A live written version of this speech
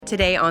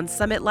Today on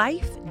Summit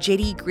Life,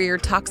 J.D.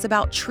 Greear talks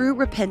about true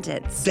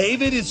repentance.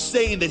 David is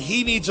saying that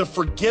he needs a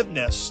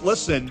forgiveness,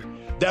 listen,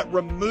 that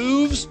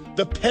removes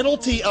the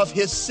penalty of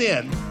his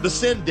sin, the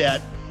sin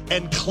debt,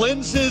 and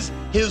cleanses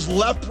his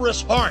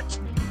leprous heart.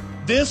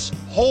 This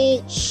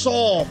whole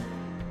psalm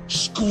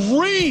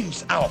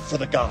screams out for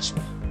the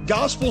gospel.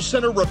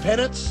 Gospel-centered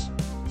repentance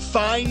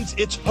finds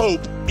its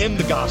hope in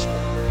the gospel.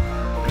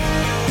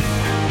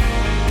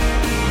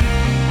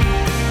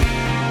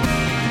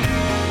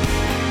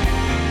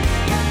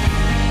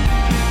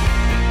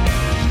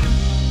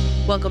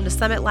 Welcome to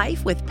Summit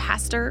Life with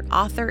pastor,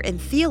 author,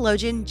 and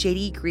theologian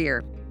J.D.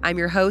 Greear. I'm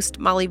your host,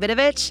 Molly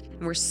Vidovich,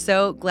 and we're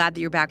so glad that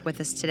you're back with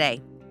us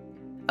today.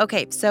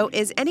 Okay, so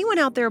is anyone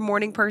out there a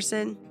morning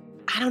person?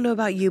 I don't know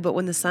about you, but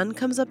when the sun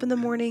comes up in the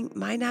morning,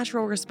 my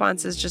natural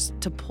response is just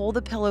to pull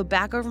the pillow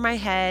back over my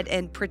head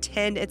and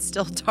pretend it's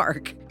still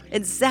dark.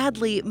 And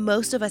sadly,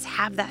 most of us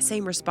have that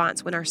same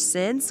response when our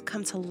sins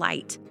come to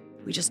light.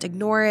 We just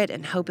ignore it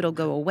and hope it'll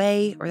go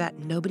away or that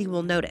nobody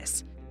will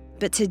notice.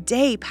 But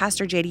today,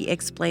 Pastor JD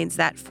explains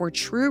that for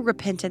true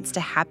repentance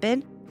to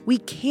happen, we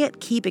can't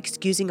keep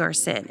excusing our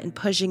sin and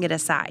pushing it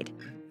aside.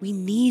 We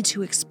need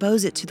to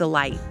expose it to the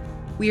light.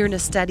 We are in a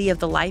study of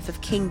the life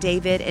of King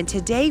David, and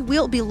today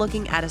we'll be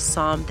looking at a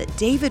psalm that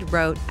David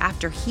wrote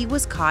after he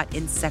was caught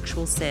in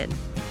sexual sin.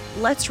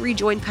 Let's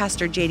rejoin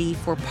Pastor JD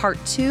for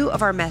part 2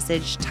 of our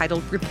message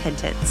titled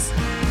Repentance.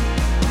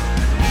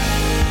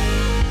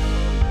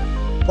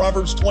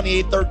 Proverbs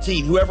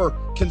 28:13, whoever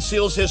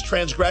conceals his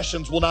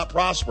transgressions will not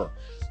prosper,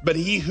 but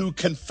he who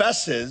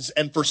confesses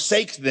and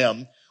forsakes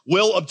them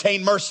will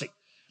obtain mercy.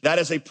 That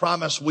is a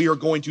promise we are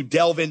going to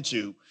delve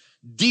into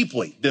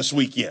deeply this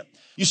weekend.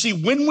 You see,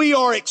 when we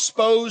are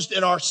exposed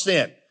in our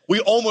sin,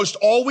 we almost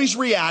always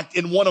react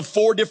in one of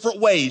 4 different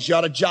ways. You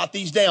ought to jot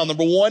these down.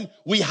 Number 1,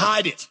 we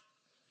hide it.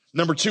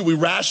 Number 2, we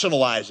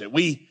rationalize it.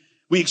 We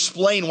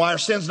explain why our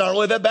sin's not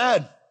really that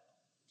bad.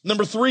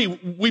 Number 3,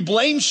 we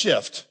blame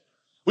shift.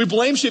 We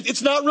blame shift.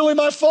 It's not really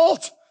my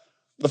fault.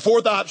 The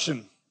 4th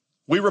option,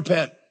 we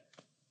repent.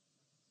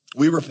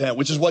 We repent,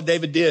 which is what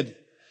David did.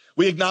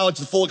 We acknowledge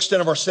the full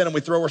extent of our sin and we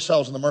throw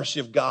ourselves in the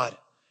mercy of God.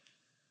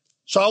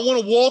 So I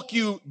want to walk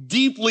you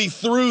deeply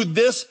through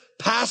this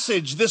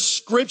passage, this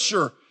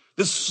scripture,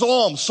 this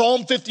psalm,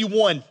 Psalm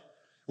 51.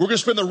 We're going to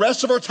spend the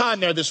rest of our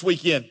time there this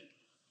weekend.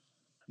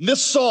 And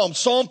this psalm,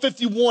 Psalm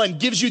 51,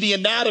 gives you the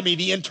anatomy,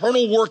 the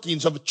internal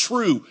workings of a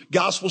true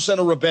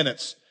gospel-centered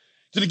repentance.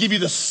 It's going to give you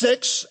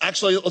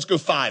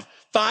the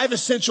 5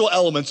 essential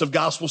elements of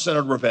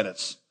gospel-centered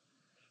repentance.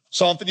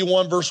 Psalm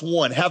 51, verse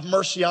 1, have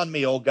mercy on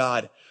me, O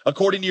God,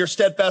 according to your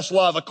steadfast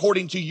love,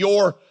 according to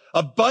your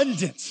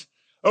abundant,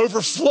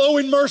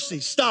 overflowing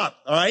mercy. Stop,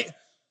 all right?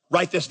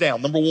 Write this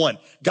down. Number 1,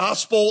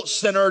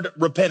 gospel-centered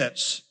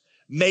repentance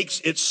makes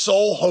its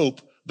sole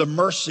hope the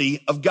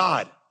mercy of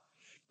God.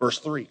 Verse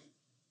 3,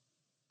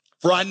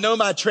 for I know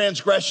my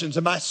transgressions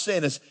and my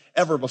sin is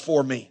ever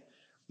before me.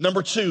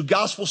 Number 2,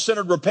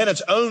 gospel-centered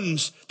repentance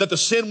owns that the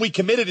sin we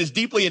committed is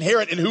deeply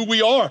inherent in who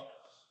we are.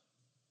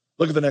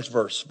 Look at the next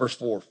verse, verse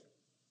 4.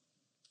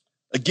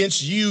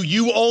 Against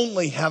you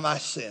only have I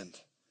sinned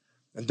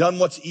and done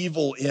what's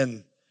evil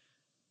in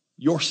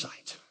your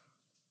sight.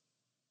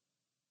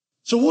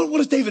 So what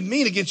does David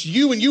mean? Against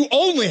you and you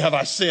only have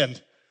I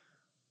sinned?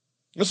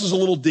 This is a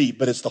little deep,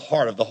 but it's the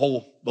heart of the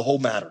whole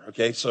matter,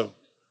 okay? So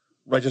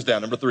write this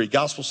down. Number 3,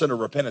 gospel-centered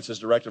repentance is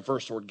directed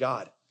first toward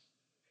God.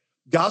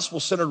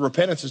 Gospel-centered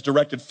repentance is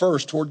directed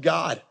first toward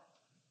God.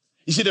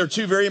 You see, there are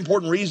 2 very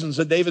important reasons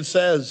that David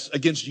says,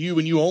 against you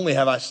and you only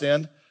have I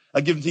sinned.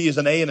 I give them to you as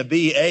an A and a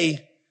B.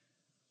 A,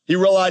 he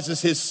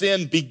realizes his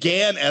sin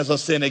began as a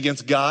sin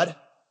against God.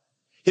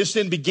 His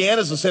sin began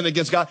as a sin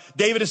against God.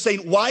 David is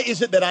saying, why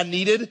is it that I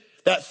needed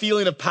that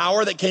feeling of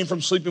power that came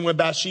from sleeping with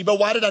Bathsheba?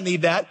 Why did I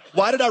need that?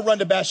 Why did I run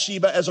to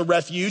Bathsheba as a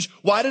refuge?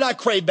 Why did I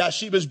crave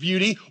Bathsheba's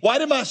beauty? Why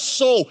did my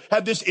soul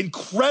have this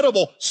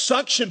incredible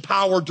suction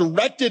power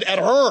directed at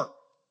her?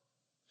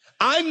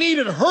 I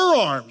needed her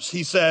arms,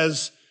 he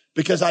says,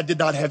 because I did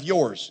not have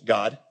yours,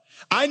 God.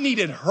 I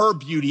needed her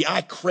beauty.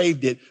 I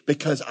craved it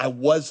because I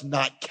was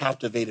not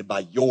captivated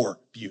by your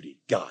beauty,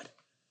 God.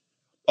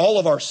 All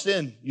of our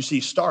sin, you see,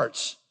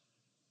 starts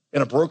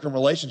in a broken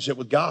relationship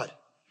with God.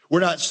 We're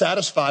not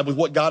satisfied with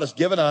what God has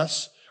given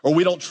us, or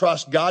we don't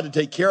trust God to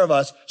take care of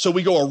us, so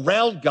we go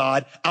around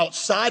God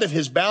outside of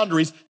his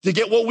boundaries to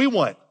get what we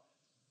want.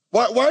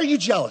 Why are you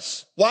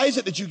jealous? Why is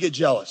it that you get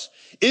jealous?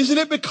 Isn't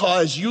it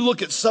because you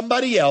look at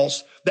somebody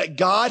else that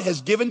God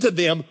has given to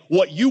them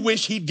what you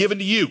wish he'd given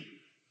to you?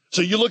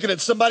 So you're looking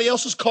at somebody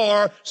else's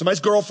car,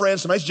 somebody's girlfriend,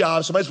 somebody's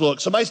job, somebody's look,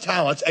 somebody's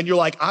talents, and you're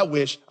like, I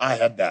wish I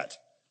had that.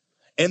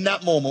 In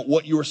that moment,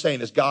 what you are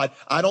saying is, God,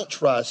 I don't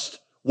trust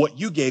what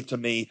you gave to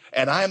me,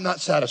 and I am not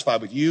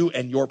satisfied with you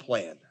and your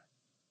plan.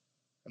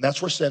 And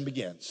that's where sin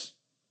begins.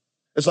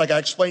 It's like I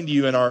explained to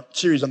you in our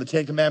series on the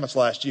 10 Commandments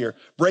last year.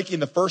 Breaking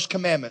the first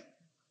commandment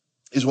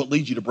is what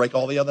leads you to break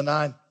all the other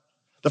 9.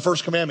 The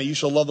first commandment, you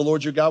shall love the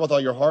Lord your God with all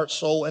your heart,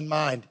 soul, and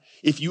mind.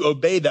 If you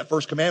obeyed that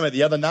first commandment,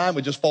 the other 9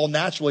 would just fall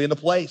naturally into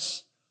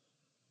place.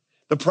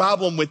 The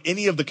problem with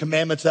any of the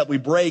commandments that we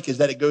break is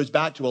that it goes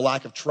back to a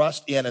lack of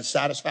trust in and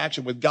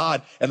satisfaction with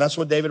God. And that's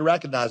what David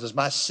recognizes.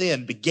 My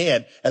sin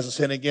began as a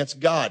sin against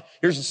God.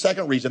 Here's the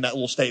second reason that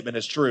little statement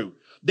is true.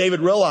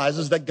 David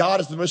realizes that God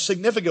is the most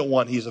significant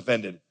one he's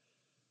offended.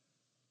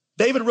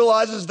 David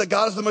realizes that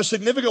God is the most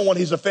significant one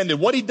he's offended.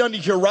 What he'd done to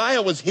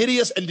Uriah was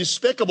hideous and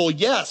despicable,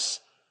 yes.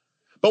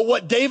 But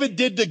what David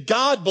did to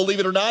God,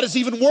 believe it or not, is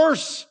even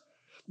worse.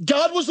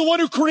 God was the one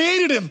who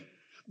created him.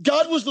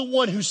 God was the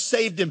one who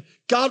saved him.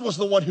 God was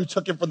the one who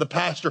took him from the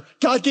pasture.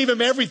 God gave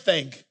him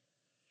everything.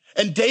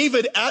 And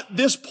David at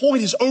this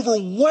point is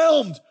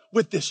overwhelmed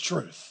with this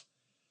truth.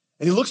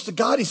 And he looks to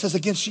God, he says,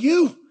 against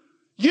you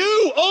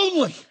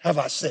only have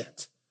I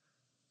sinned.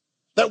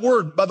 That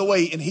word, by the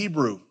way, in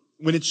Hebrew,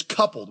 when it's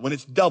coupled, when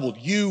it's doubled,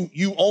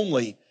 you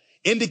only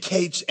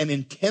indicates an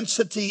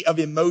intensity of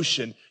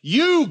emotion.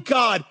 You,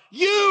 God,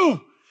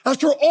 you,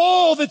 after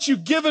all that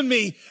you've given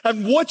me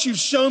and what you've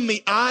shown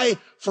me, I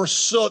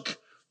forsook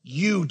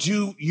you.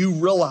 Do you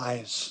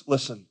realize,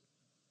 listen,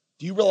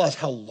 do you realize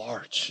how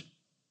large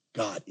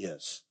God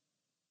is?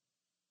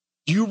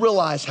 Do you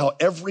realize how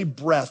every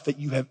breath that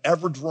you have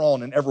ever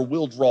drawn and ever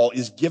will draw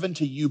is given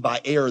to you by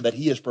air that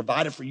he has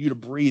provided for you to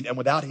breathe, and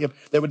without him,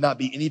 there would not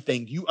be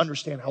anything? Do you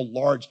understand how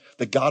large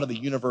the God of the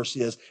universe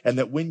is, and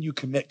that when you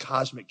commit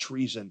cosmic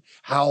treason,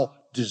 how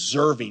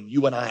deserving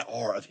you and I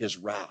are of his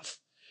wrath?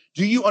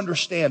 Do you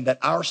understand that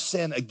our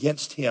sin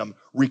against him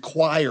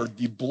required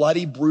the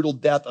bloody, brutal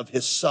death of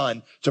his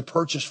son to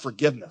purchase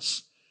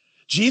forgiveness?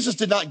 Jesus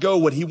did not go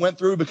what he went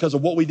through because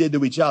of what we did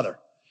to each other.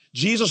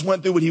 Jesus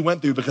went through what he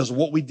went through because of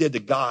what we did to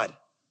God.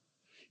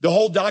 The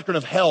whole doctrine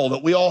of hell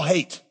that we all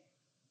hate.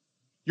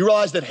 You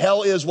realize that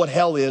hell is what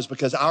hell is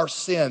because our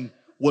sin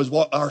was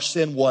what our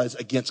sin was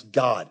against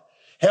God.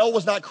 Hell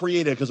was not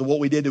created because of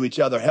what we did to each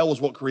other. Hell was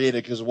what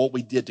created because of what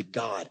we did to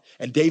God.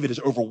 And David is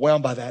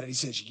overwhelmed by that. And he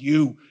says,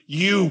 you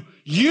are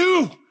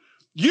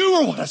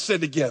what I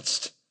sinned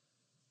against.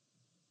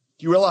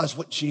 Do you realize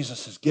what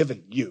Jesus has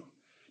given you?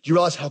 Do you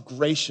realize how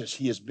gracious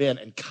he has been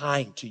and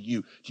kind to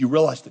you? Do you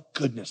realize the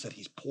goodness that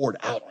he's poured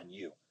out on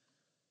you?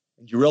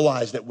 And you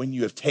realize that when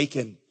you have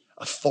taken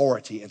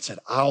authority and said,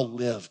 I'll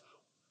live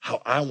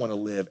how I want to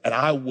live, and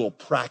I will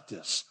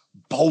practice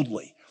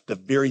boldly the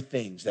very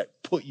things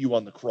that put you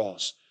on the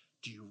cross,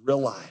 do you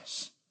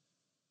realize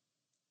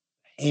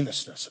the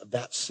heinousness of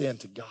that sin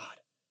to God?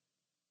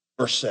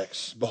 Verse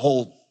 6,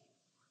 behold,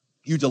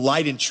 you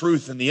delight in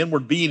truth in the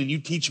inward being, and you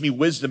teach me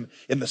wisdom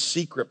in the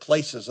secret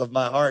places of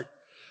my heart.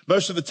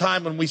 Most of the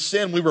time when we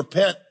sin, we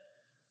repent.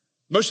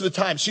 When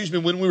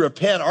we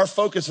repent, our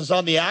focus is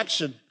on the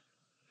action.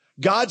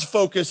 God's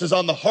focus is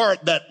on the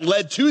heart that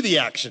led to the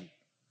action.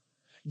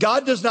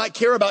 God does not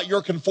care about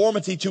your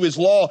conformity to his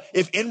law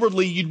if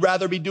inwardly you'd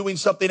rather be doing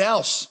something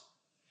else.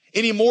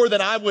 Any more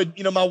than I would,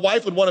 my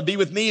wife would want to be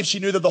with me if she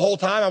knew that the whole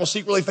time I was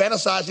secretly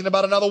fantasizing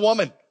about another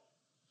woman.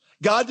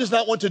 God does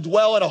not want to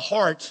dwell in a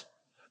heart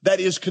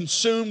that is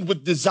consumed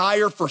with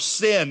desire for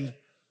sin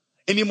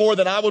any more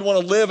than I would want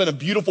to live in a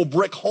beautiful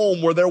brick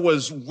home where there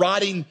was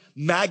rotting,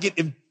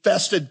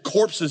 maggot-infested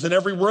corpses in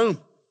every room.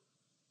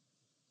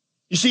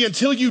 You see,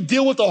 until you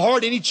deal with the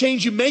heart, any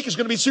change you make is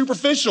going to be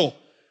superficial.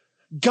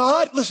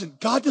 God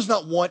does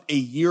not want a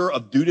year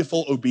of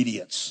dutiful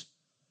obedience.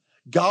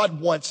 God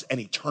wants an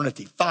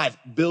eternity, 5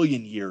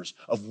 billion years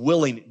of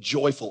willing,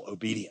 joyful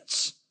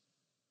obedience.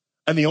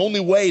 And the only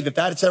way that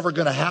that's ever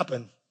going to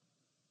happen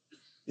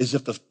is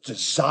if the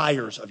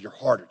desires of your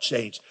heart are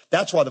changed.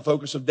 That's why the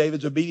focus of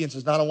David's obedience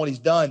is not on what he's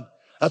done.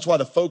 That's why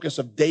the focus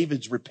of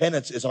David's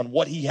repentance is on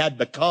what he had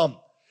become.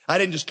 I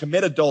didn't just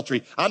commit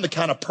adultery. I'm the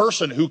kind of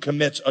person who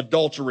commits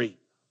adultery.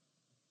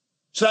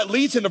 So that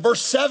leads into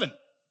verse 7.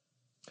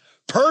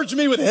 Purge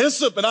me with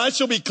hyssop and I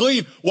shall be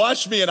clean.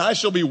 Wash me and I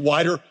shall be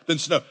whiter than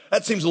snow.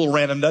 That seems a little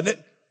random, doesn't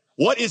it?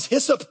 What is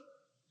hyssop?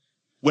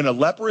 When a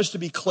leper is to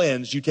be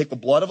cleansed, you take the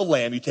blood of a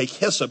lamb, you take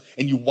hyssop,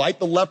 and you wipe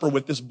the leper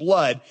with this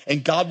blood,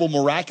 and God will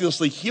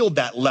miraculously heal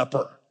that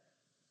leper.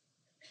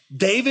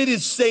 David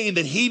is saying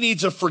that he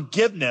needs a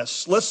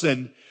forgiveness,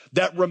 listen,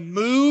 that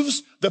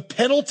removes the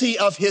penalty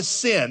of his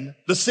sin,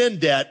 the sin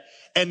debt,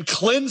 and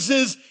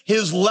cleanses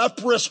his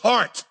leprous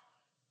heart.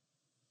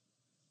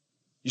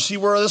 You see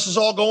where this is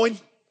all going?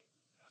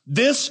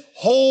 This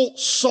whole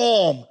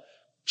psalm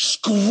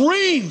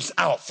screams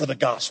out for the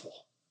gospel.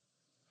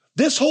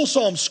 This whole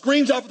psalm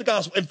screams out for the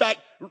gospel. In fact,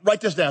 write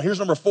this down. Here's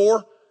number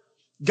 4.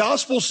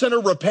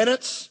 Gospel-centered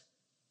repentance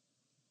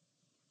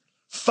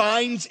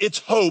finds its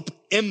hope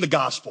in the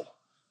gospel.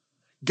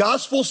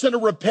 Gospel-centered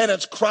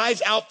repentance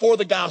cries out for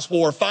the gospel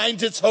or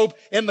finds its hope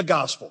in the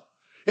gospel.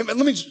 And let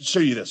me show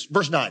you this.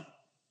 Verse 9.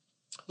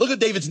 Look at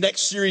David's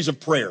next series of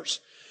prayers.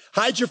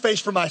 Hide your face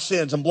from my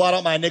sins and blot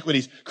out my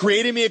iniquities.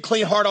 Create in me a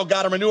clean heart, O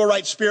God, and renew a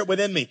right spirit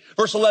within me.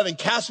 Verse 11,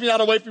 cast me not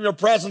away from your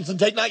presence and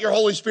take not your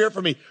Holy Spirit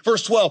from me.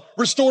 Verse 12,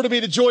 restore to me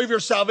the joy of your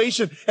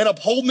salvation and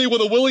uphold me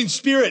with a willing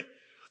spirit.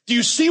 Do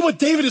you see what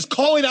David is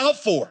calling out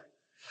for?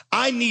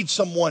 I need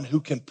someone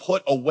who can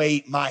put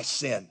away my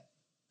sin.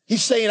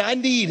 He's saying, I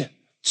need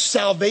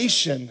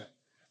salvation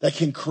that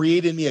can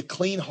create in me a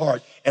clean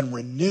heart and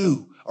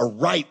renew a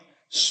right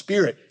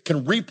Spirit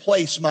can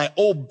replace my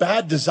old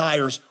bad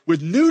desires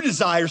with new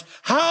desires,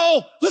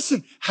 how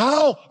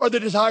are the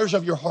desires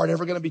of your heart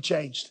ever going to be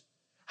changed?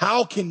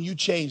 How can you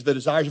change the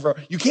desires of your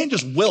heart? You can't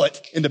just will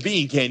it into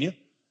being, can you?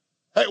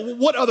 Hey,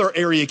 what other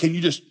area can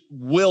you just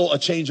will a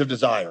change of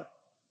desire?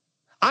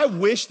 I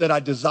wish that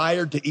I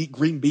desired to eat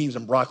green beans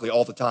and broccoli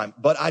all the time,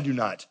 but I do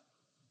not.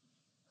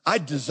 I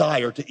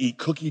desire to eat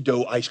cookie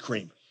dough ice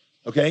cream,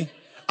 okay?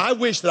 I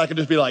wish that I could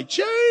just be like,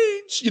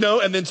 change,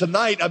 and then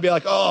tonight I'd be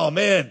like, oh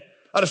man,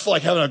 I just feel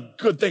like having a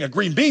good thing of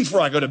green beans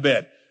before I go to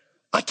bed.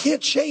 I can't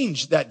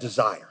change that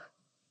desire.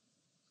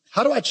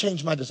 How do I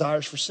change my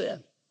desires for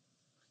sin?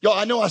 Y'all,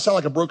 I know I sound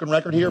like a broken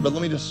record here, but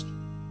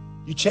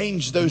you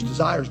change those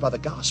desires by the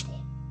gospel.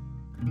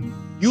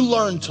 You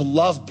learn to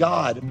love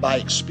God by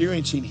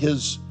experiencing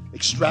his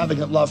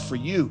extravagant love for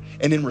you.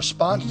 And in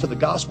response to the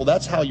gospel,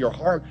 that's how your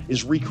heart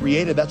is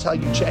recreated. That's how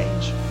you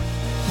change.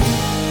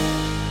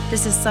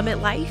 This is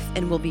Summit Life,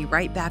 and we'll be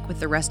right back with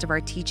the rest of our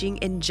teaching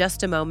in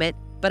just a moment.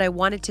 But I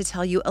wanted to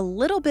tell you a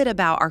little bit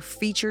about our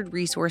featured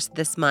resource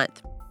this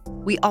month.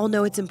 We all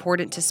know it's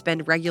important to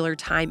spend regular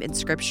time in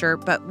Scripture,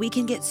 but we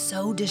can get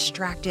so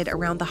distracted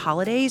around the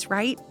holidays,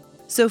 right?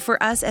 So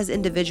for us as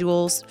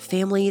individuals,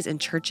 families,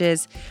 and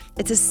churches,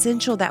 it's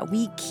essential that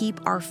we keep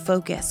our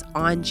focus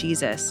on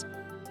Jesus.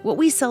 What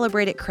we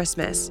celebrate at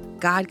Christmas,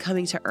 God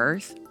coming to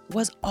earth,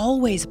 was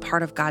always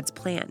part of God's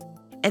plan.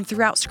 And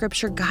throughout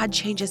Scripture, God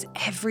changes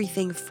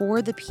everything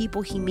for the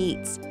people he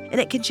meets, and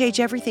it can change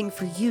everything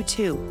for you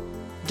too.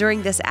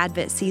 During this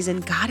Advent season,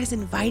 God is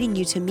inviting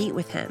you to meet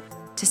with him,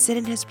 to sit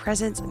in his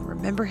presence and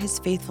remember his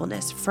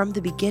faithfulness from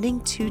the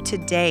beginning to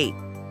today.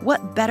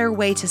 What better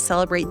way to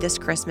celebrate this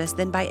Christmas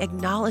than by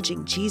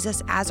acknowledging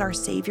Jesus as our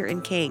Savior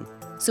and King?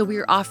 So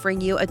we're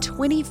offering you a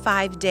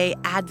 25-day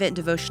Advent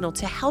devotional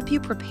to help you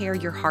prepare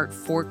your heart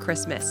for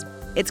Christmas.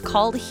 It's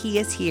called He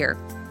Is Here.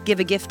 Give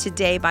a gift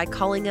today by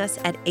calling us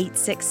at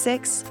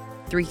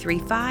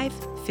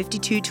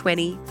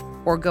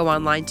 866-335-5220 or go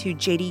online to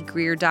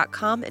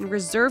jdgreer.com and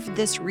reserve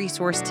this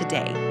resource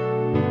today.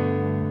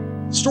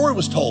 The story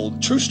was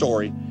told, true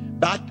story,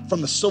 back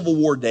from the Civil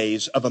War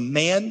days of a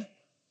man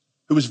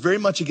who was very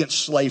much against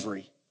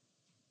slavery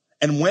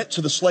and went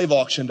to the slave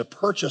auction to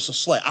purchase a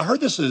slave. I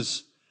heard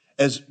this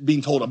as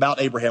being told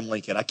about Abraham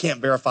Lincoln. I can't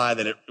verify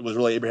that it was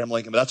really Abraham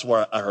Lincoln, but that's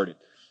where I heard it.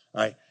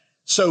 All right.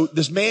 So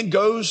this man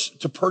goes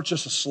to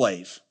purchase a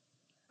slave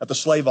at the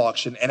slave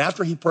auction. And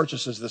after he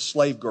purchases this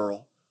slave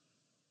girl,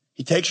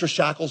 he takes her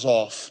shackles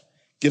off,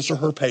 gives her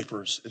her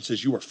papers, and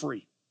says, "You are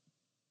free."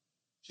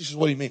 She says,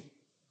 "What do you mean?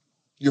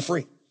 You're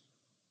free."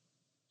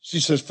 She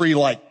says, "Free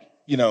like,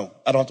 I don't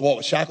have to walk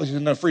with shackles." He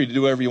said, "No, free to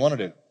do whatever you want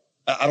to do.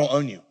 I don't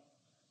own you.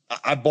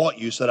 I bought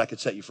you so that I could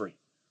set you free."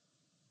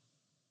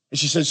 And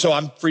she said, "So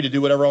I'm free to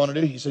do whatever I want to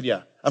do?" He said,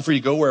 "Yeah." "I'm free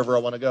to go wherever I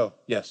want to go?"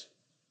 "Yes."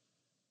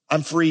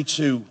 "I'm free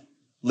to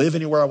live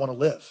anywhere I want to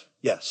live?"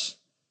 "Yes."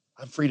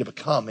 "I'm free to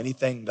become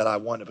anything that I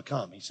want to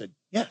become?" He said,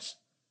 "Yes."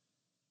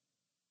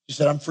 She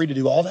said, "I'm free to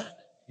do all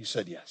that?" He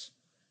said, "Yes."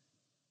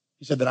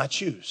 He said, "Then I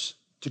choose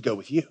to go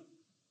with you."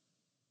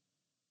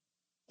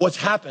 What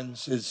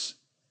happens is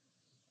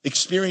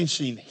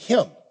experiencing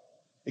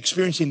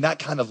that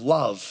kind of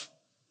love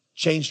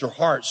changed her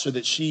heart so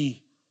that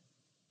she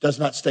does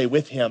not stay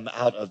with him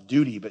out of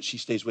duty, but she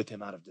stays with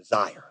him out of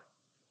desire.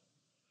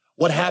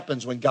 What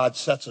happens when God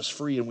sets us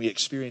free and we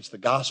experience the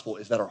gospel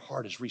is that our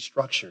heart is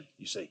restructured,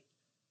 you see,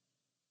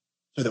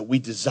 so that we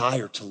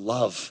desire to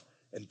love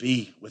and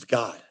be with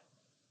God.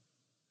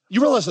 You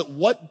realize that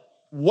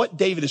what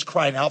David is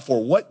crying out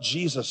for, what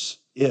Jesus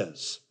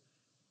is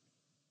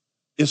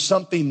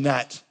something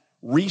that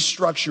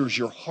restructures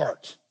your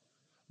heart.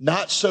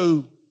 Not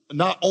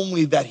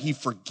only that he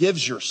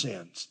forgives your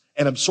sins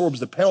and absorbs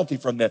the penalty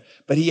from them,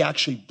 but he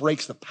actually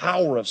breaks the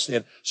power of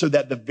sin so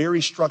that the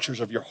very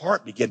structures of your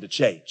heart begin to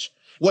change.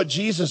 What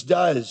Jesus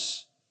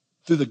does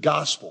through the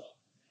gospel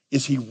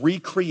is he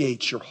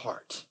recreates your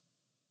heart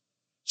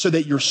so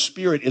that your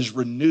spirit is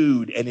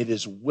renewed and it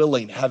is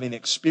willing. Having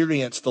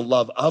experienced the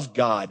love of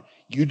God,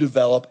 you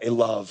develop a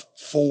love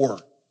for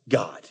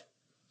God.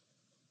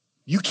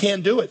 You can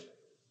do it.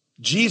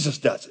 Jesus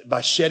does it by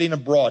shedding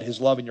abroad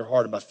his love in your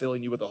heart and by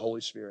filling you with the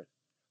Holy Spirit.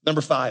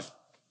 Number 5,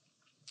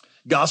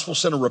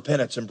 gospel-centered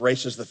repentance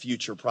embraces the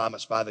future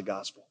promised by the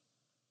gospel.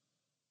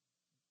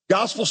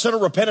 Gospel-centered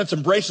repentance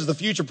embraces the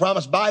future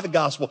promised by the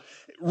gospel.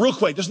 Real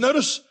quick, just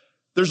notice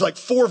there's like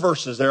 4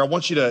 verses there.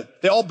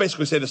 They all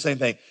basically say the same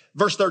thing.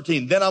 Verse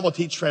 13, "Then I will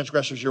teach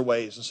transgressors your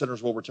ways and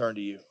sinners will return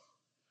to you."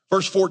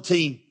 Verse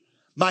 14,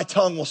 "My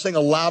tongue will sing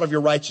aloud of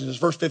your righteousness."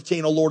 Verse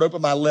 15, "O Lord,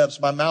 open my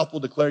lips. My mouth will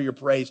declare your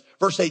praise."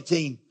 Verse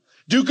 18,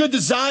 "Do good to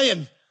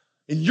Zion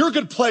in your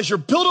good pleasure.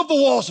 Build up the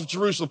walls of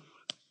Jerusalem."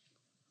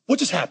 What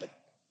just happened?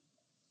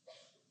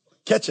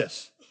 Catch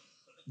this.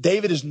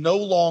 David is no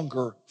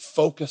longer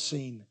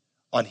focusing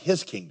on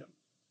his kingdom.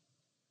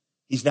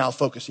 He's now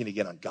focusing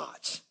again on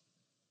God's.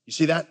 You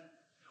see that?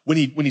 When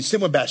he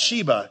sinned with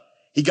Bathsheba,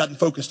 he got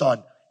focused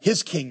on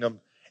his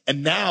kingdom,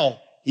 and now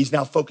he's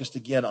focused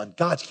again on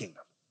God's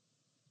kingdom.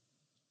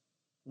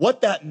 What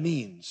that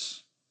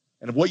means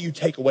And what you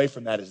take away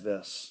from that is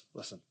this.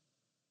 Listen,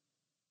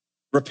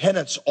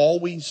 repentance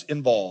always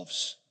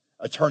involves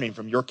a turning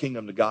from your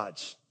kingdom to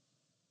God's.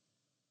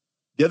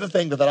 The other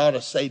thing that I ought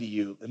to say to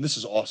you, and this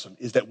is awesome,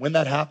 is that when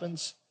that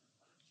happens,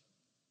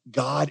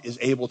 God is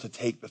able to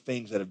take the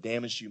things that have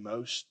damaged you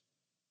most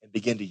and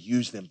begin to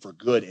use them for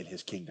good in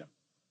his kingdom.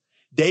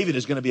 David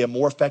is going to be a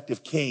more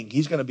effective king.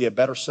 He's going to be a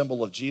better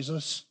symbol of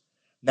Jesus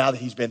now that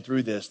he's been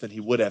through this than he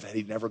would have had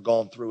he never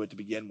gone through it to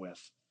begin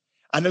with.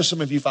 I know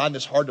some of you find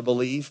this hard to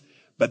believe,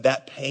 but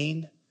that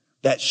pain,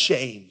 that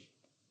shame,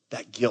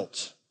 that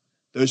guilt,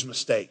 those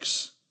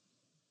mistakes,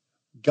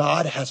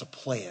 God has a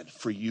plan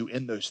for you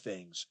in those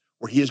things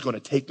where he is going to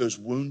take those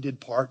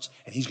wounded parts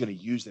and he's going to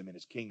use them in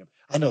his kingdom.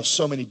 I know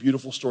so many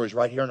beautiful stories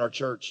right here in our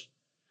church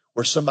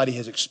where somebody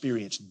has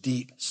experienced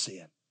deep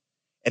sin.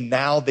 And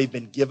now they've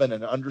been given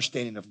an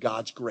understanding of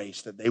God's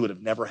grace that they would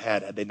have never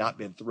had they not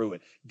been through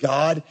it.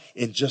 God,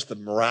 in just the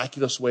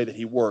miraculous way that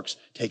he works,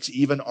 takes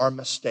even our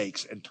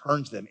mistakes and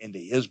turns them into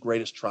his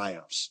greatest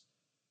triumphs.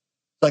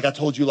 Like I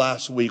told you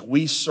last week,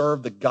 we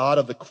serve the God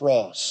of the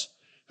cross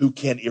who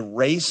can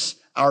erase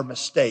our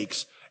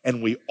mistakes,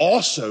 and we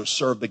also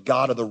serve the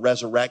God of the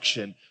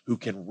resurrection who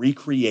can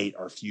recreate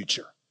our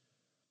future.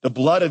 The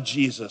blood of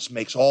Jesus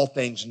makes all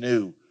things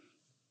new.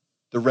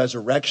 The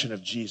resurrection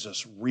of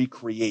Jesus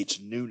recreates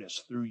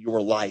newness through your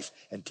life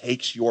and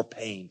takes your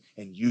pain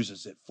and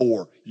uses it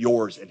for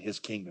yours and his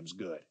kingdom's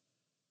good.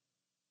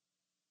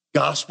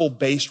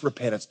 Gospel-based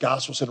repentance,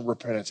 gospel-centered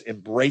repentance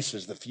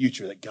embraces the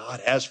future that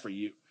God has for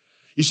you.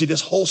 You see,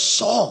 this whole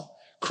psalm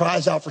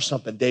cries out for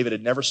something David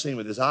had never seen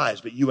with his eyes,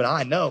 but you and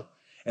I know,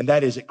 and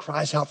that is it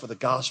cries out for the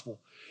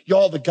gospel.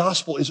 Y'all, the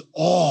gospel is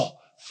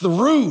all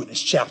through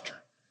this chapter.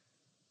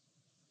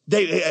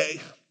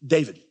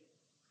 David.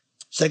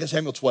 2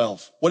 Samuel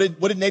 12. What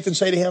did Nathan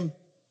say to him?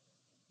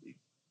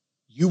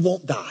 You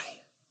won't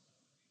die,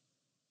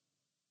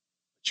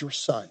 but your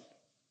son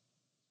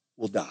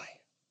will die.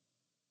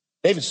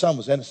 David's son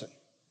was innocent.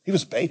 He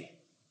was a baby.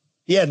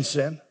 He hadn't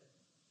sinned.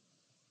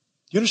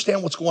 Do you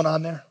understand what's going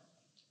on there?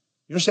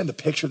 You understand the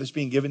picture that's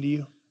being given to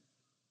you?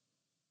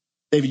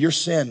 David, your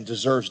sin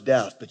deserves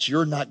death, but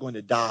you're not going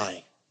to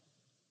die.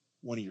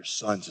 One of your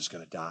sons is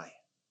going to die.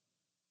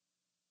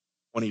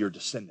 One of your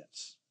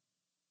descendants.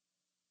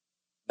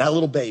 That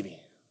little baby,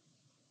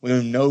 we don't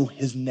even know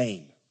his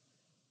name,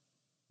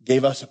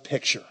 gave us a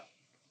picture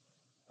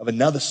of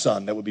another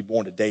son that would be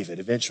born to David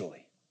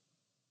eventually.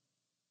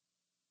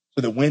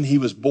 So that when he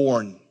was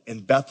born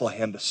in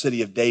Bethlehem, the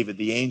city of David,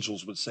 the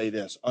angels would say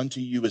this,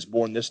 unto you is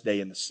born this day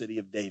in the city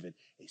of David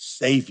a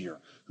Savior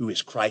who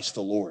is Christ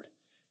the Lord.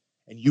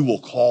 And you will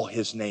call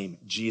his name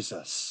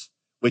Jesus,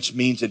 which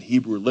means in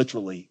Hebrew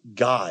literally,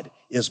 God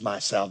is my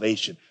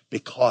salvation,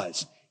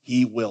 because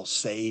he will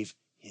save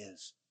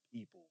his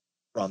people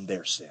from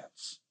their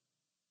sins.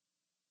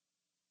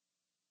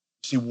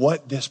 See,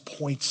 what this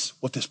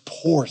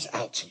pours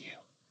out to you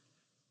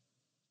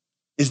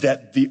is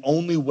that the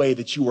only way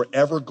that you are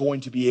ever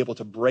going to be able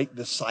to break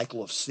this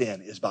cycle of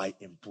sin is by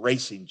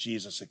embracing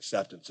Jesus'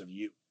 acceptance of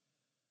you.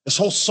 This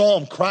whole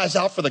psalm cries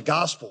out for the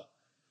gospel.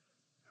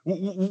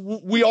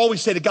 We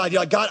always say to God,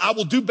 God, I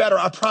will do better.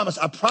 I promise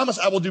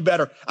I will do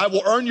better. I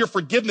will earn your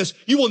forgiveness.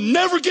 You will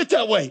never get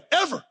that way,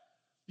 ever.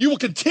 You will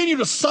continue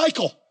to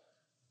cycle.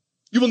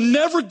 You will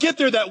never get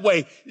there that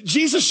way.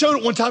 Jesus showed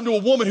it one time to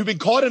a woman who'd been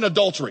caught in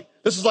adultery.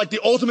 This is like the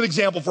ultimate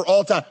example for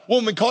all time.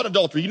 Woman caught in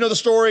adultery. You know the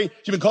story.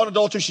 She's been caught in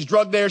adultery. She's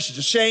drugged there. She's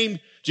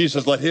ashamed. Jesus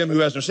says, let him who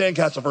has no sin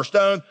cast the first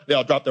stone. They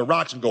all drop their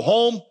rocks and go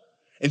home.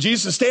 And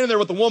Jesus is standing there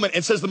with the woman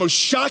and says the most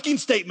shocking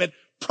statement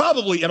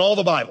probably in all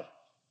the Bible.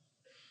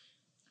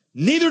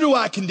 Neither do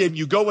I condemn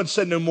you. Go and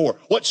sin no more.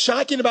 What's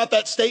shocking about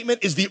that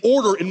statement is the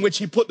order in which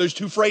he put those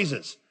two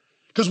phrases.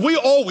 Because we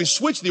always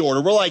switch the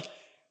order. We're like,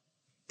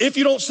 if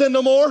you don't sin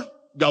no more,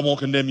 God won't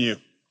condemn you.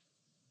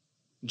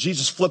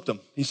 Jesus flipped them.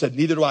 He said,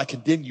 neither do I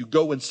condemn you.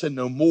 Go and sin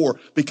no more.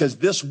 Because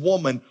this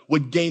woman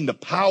would gain the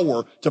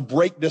power to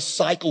break this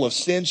cycle of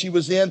sin she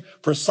was in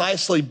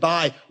precisely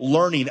by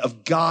learning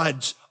of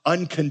God's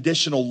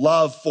unconditional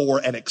love for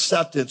and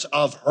acceptance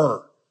of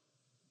her.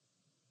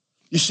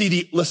 You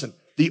see,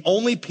 the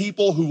only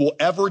people who will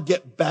ever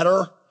get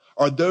better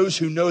are those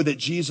who know that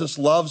Jesus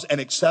loves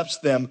and accepts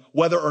them,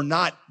 whether or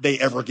not they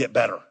ever get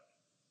better.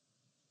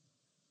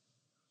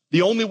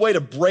 The only way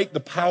to break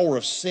the power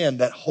of sin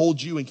that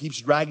holds you and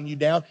keeps dragging you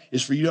down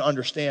is for you to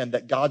understand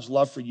that God's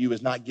love for you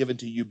is not given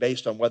to you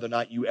based on whether or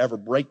not you ever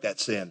break that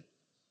sin.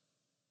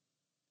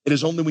 It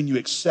is only when you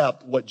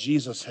accept what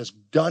Jesus has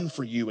done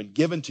for you and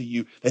given to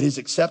you, that his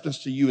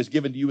acceptance to you is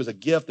given to you as a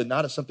gift and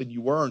not as something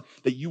you earn,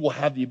 that you will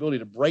have the ability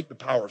to break the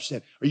power of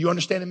sin. Are you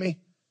understanding me?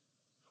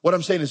 What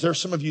I'm saying is there's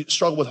some of you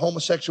struggle with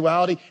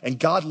homosexuality and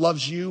God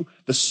loves you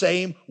the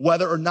same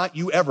whether or not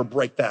you ever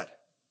break that.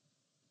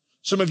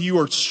 Some of you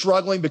are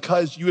struggling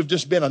because you have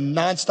just been a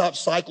nonstop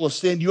cycle of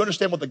sin. You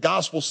understand what the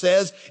gospel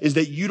says is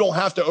that you don't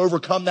have to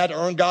overcome that to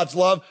earn God's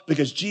love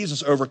because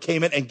Jesus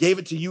overcame it and gave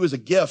it to you as a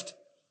gift.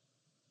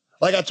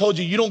 Like I told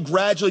you, you don't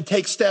gradually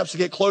take steps to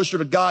get closer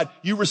to God.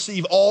 You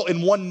receive all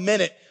in 1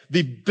 minute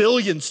the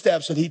billion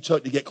steps that he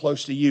took to get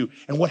close to you.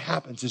 And what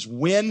happens is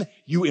when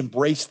you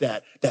embrace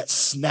that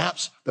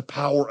snaps the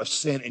power of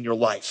sin in your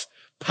life.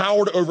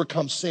 Power to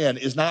overcome sin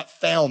is not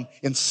found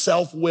in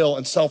self-will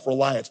and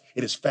self-reliance.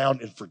 It is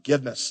found in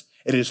forgiveness.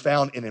 It is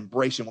found in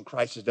embracing what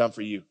Christ has done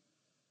for you.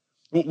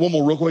 One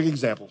more real quick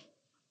example.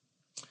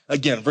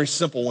 Again, a very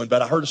simple one,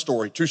 but I heard a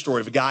story, true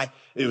story of a guy.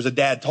 It was a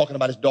dad talking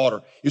about his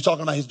daughter. He was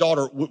talking about his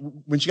daughter.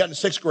 When she got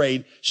into 6th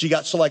grade, she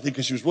got selected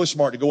because she was really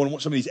smart to go in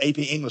some of these AP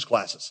English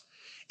classes.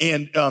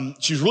 And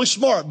she was really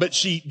smart, but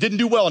she didn't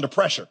do well under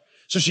pressure.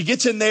 So she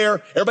gets in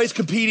there, everybody's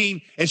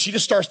competing, and she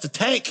just starts to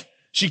tank.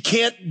 She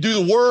can't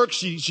do the work.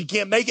 She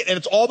can't make it, and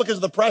it's all because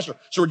of the pressure.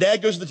 So her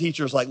dad goes to the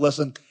teacher, is like,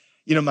 listen,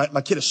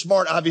 my kid is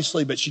smart,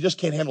 obviously, but she just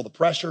can't handle the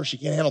pressure. She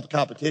can't handle the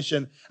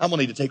competition. I'm going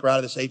to need to take her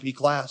out of this AP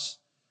class.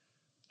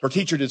 Her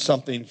teacher did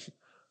something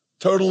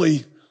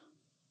totally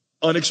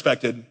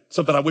unexpected,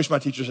 something I wish my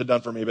teachers had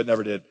done for me, but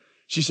never did.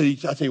 She said,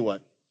 I'll tell you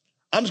what,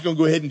 I'm just going to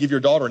go ahead and give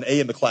your daughter an A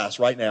in the class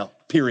right now,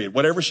 period.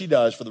 Whatever she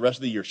does for the rest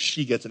of the year,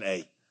 she gets an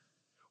A.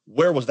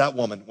 Where was that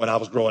woman when I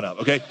was growing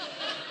up, okay?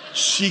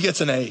 She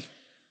gets an A.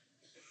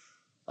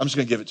 I'm just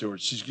going to give it to her.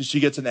 She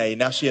gets an A.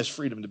 Now she has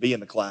freedom to be in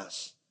the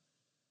class.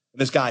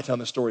 And this guy telling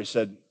the story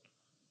said,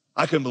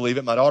 I couldn't believe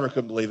it. My daughter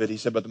couldn't believe it. He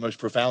said, but the most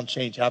profound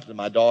change happened to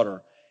my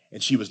daughter,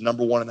 and she was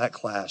number 1 in that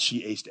class.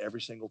 She aced every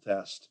single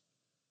test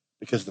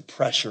because the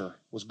pressure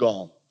was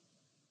gone.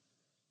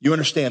 You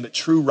understand that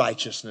true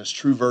righteousness,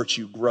 true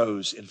virtue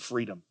grows in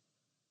freedom.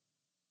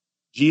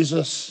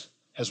 Jesus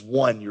has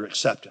won your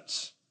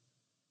acceptance.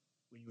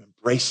 When you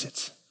embrace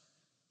it,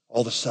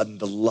 all of a sudden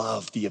the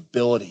love, the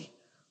ability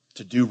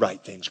to do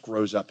right things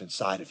grows up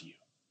inside of you.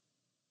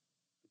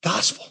 The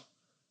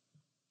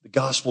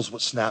gospel is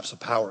what snaps the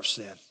power of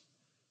sin.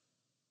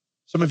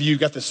 Some of you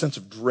got this sense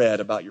of dread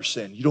about your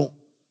sin. You don't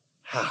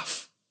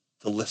have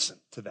to listen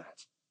to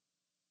that.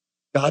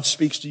 God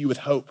speaks to you with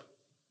hope.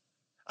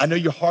 I know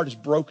your heart is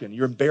broken.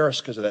 You're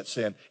embarrassed because of that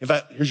sin. In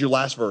fact, here's your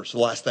last verse, the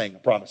last thing, I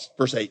promise.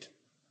 Verse 8.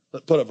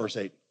 Put up verse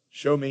 8.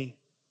 Show me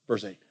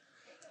verse 8.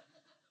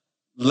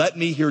 Let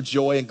me hear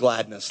joy and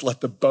gladness.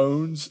 Let the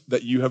bones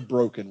that you have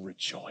broken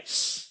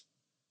rejoice.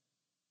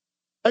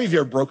 How many of you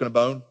have ever broken a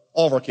bone?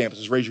 All of our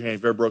campuses, raise your hand if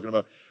you've ever broken a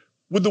bone.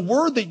 Would the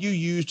word that you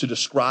use to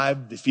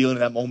describe the feeling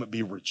in that moment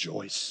be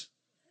rejoice?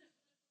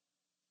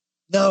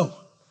 No.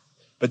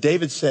 But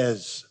David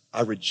says,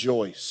 I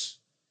rejoice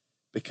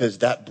because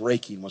that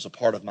breaking was a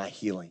part of my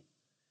healing.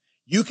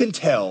 You can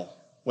tell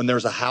when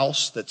there's a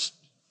house that's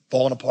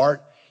falling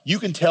apart, you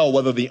can tell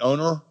whether the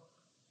owner,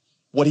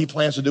 what he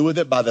plans to do with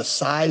it by the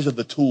size of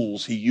the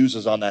tools he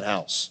uses on that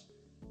house.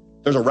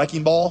 If there's a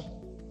wrecking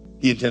ball,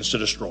 he intends to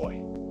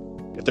destroy.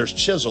 If there's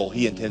chisel,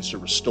 he intends to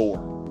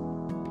restore.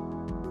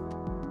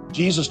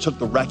 Jesus took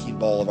the wrecking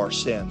ball of our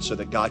sin so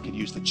that God could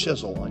use the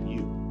chisel on you.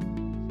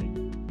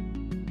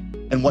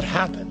 And what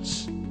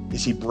happens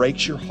is he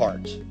breaks your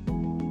heart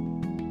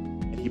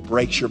and he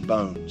breaks your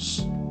bones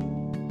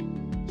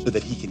so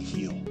that he can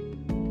heal.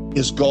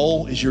 His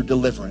goal is your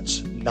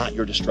deliverance, not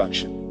your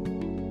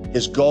destruction.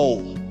 His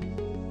goal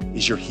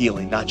is your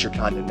healing, not your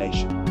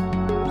condemnation.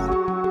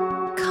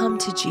 Come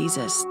to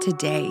Jesus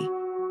today.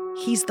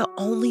 He's the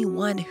only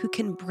one who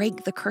can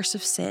break the curse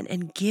of sin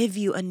and give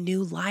you a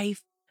new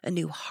life, a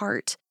new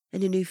heart,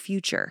 and a new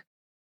future.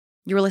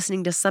 You're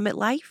listening to Summit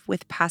Life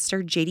with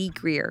Pastor JD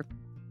Greear.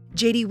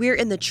 JD, we're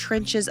in the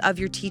trenches of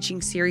your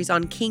teaching series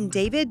on King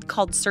David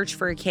called Search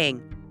for a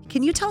King.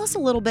 Can you tell us a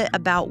little bit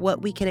about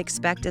what we can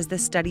expect as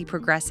this study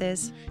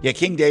progresses? Yeah,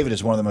 King David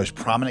is one of the most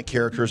prominent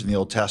characters in the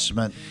Old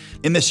Testament.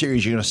 In this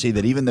series, you're going to see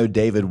that even though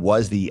David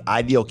was the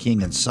ideal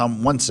king in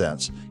one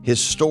sense, his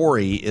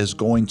story is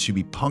going to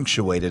be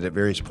punctuated at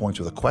various points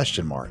with a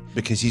question mark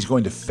because he's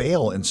going to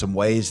fail in some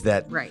ways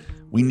that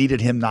we needed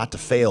him not to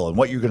fail. And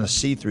what you're going to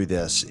see through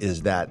this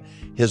is that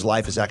his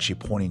life is actually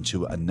pointing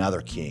to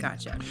another king.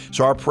 Gotcha.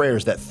 So our prayer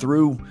is that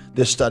through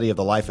this study of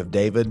the life of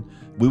David,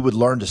 we would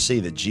learn to see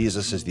that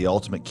Jesus is the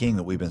ultimate king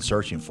that we've been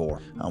searching for.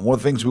 One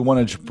of the things we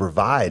wanted to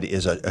provide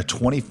is a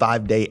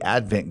 25-day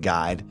Advent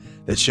guide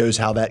that shows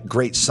how that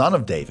great son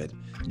of David,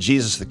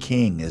 Jesus the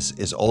King,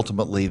 is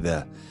ultimately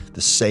the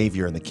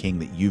Savior and the King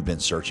that you've been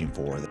searching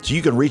for. So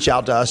you can reach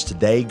out to us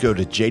today. Go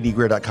to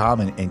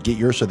jdgreear.com and get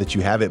yours so that you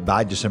have it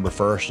by December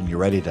 1st and you're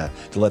ready to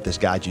let this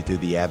guide you through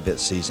the Advent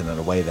season in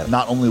a way that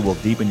not only will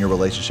deepen your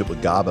relationship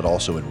with God, but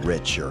also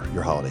enrich your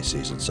holiday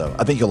season. So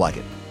I think you'll like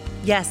it.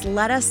 Yes,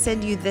 let us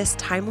send you this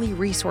timely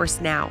resource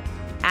now.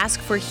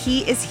 Ask for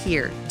He is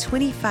Here,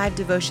 25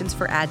 devotions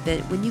for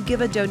Advent when you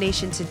give a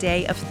donation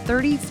today of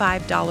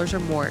 $35 or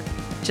more.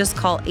 Just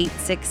call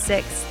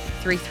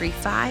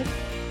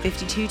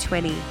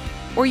 866-335-5220,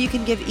 or you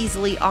can give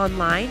easily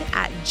online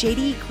at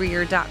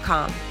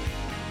jdgreear.com.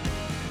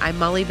 I'm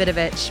Molly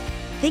Vidovich.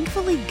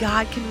 Thankfully,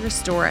 God can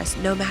restore us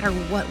no matter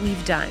what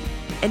we've done.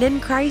 And in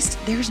Christ,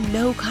 there's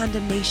no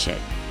condemnation.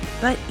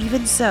 But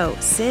even so,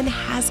 sin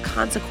has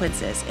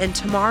consequences, and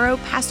tomorrow,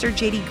 Pastor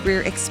JD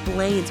Greear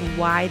explains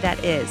why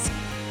that is.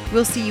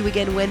 We'll see you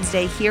again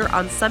Wednesday here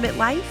on Summit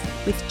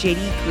Life with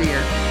JD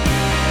Greear.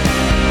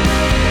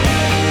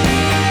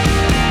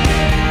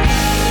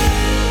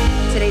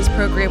 Today's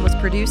program was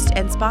produced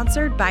and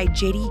sponsored by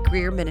J.D.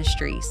 Greer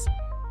Ministries.